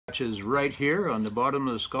Which is right here on the bottom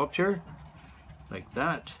of the sculpture, like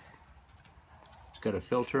that. It's got a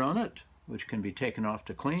filter on it, which can be taken off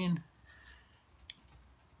to clean.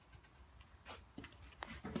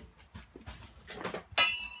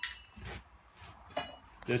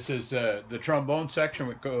 This is the trombone section,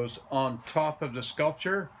 which goes on top of the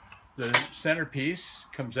sculpture. The centerpiece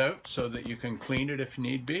comes out so that you can clean it if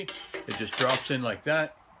need be. It just drops in like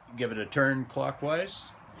that. Give it a turn clockwise,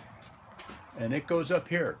 and it goes up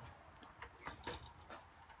here.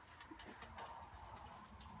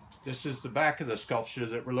 This is the back of the sculpture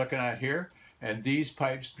that we're looking at here, and these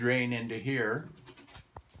pipes drain into here.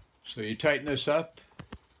 So you tighten this up.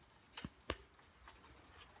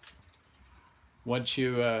 Once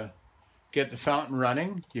you get the fountain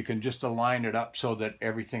running, you can just align it up so that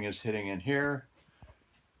everything is hitting in here.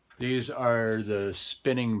 These are the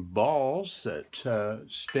spinning balls that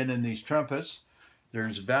spin in these trumpets.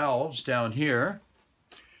 There's valves down here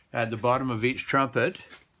at the bottom of each trumpet.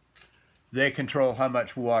 They control how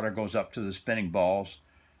much water goes up to the spinning balls.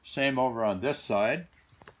 Same over on this side.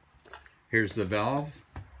 Here's the valve.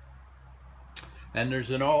 And there's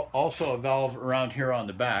also a valve around here on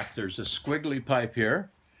the back. There's a squiggly pipe here.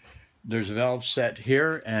 There's a valve set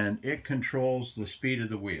here, and it controls the speed of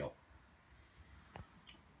the wheel.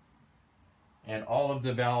 And all of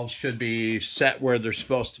the valves should be set where they're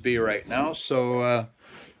supposed to be right now. So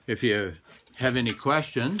if you have any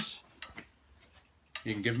questions,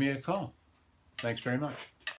 you can give me a call. Thanks very much.